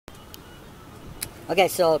Okay,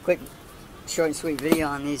 so a quick, short and sweet video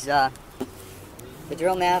on these. The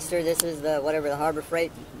Drillmaster. This is the the Harbor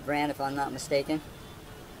Freight brand, if I'm not mistaken.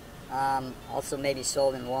 Also maybe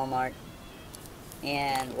sold in Walmart.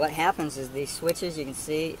 And what happens is these switches, you can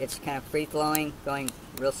see it's kind of free flowing, going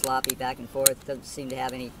real sloppy back and forth. Doesn't seem to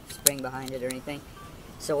have any spring behind it or anything.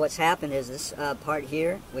 So what's happened is this part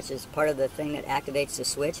here, which is part of the thing that activates the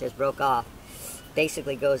switch, has broke off.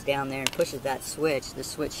 Basically goes down there and pushes that switch. The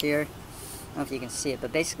switch here, I don't know if you can see it,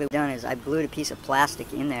 but basically what I've done is I glued a piece of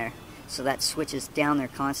plastic in there so that switch is down there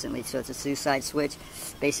constantly. So it's a suicide switch.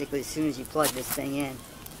 Basically, as soon as you plug this thing in,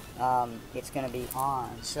 it's going to be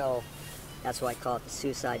on. So that's why I call it the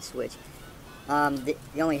suicide switch. The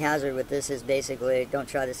only hazard with this is basically, don't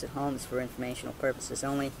try this at home. It's for informational purposes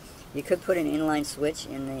only. You could put an inline switch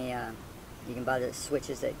in the, you can buy the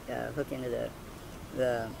switches that hook into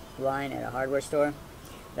the line at a hardware store.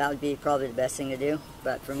 That would be probably the best thing to do.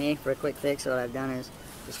 But for me, for a quick fix, what I've done is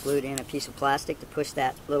just glued in a piece of plastic to push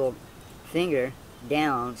that little finger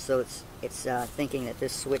down so it's thinking that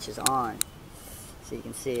this switch is on. So you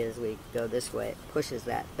can see as we go this way, it pushes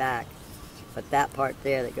that back. But that part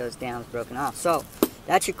there that goes down is broken off. So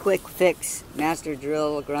that's your quick fix master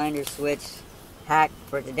drill grinder switch hack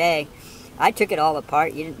for today. I took it all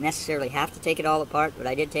apart. You didn't necessarily have to take it all apart, but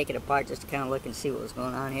I did take it apart just to kind of look and see what was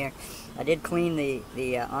going on here. I did clean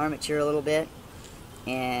the armature a little bit,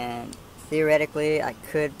 and theoretically I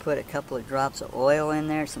could put a couple of drops of oil in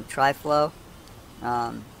there, some Tri-Flow.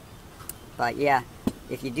 But yeah,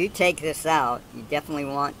 if you do take this out, you definitely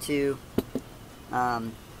want to,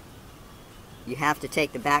 you have to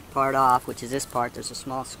take the back part off, which is this part. There's a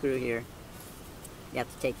small screw here. You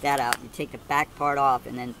have to take that out. You take the back part off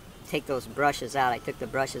and then take those brushes out. I took the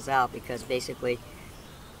brushes out because basically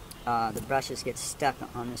the brushes get stuck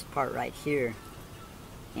on this part right here,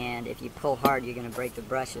 and if you pull hard you're going to break the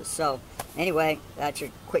brushes. So anyway, that's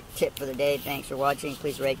your quick tip for the day. Thanks for watching.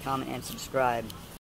 Please rate, comment, and subscribe.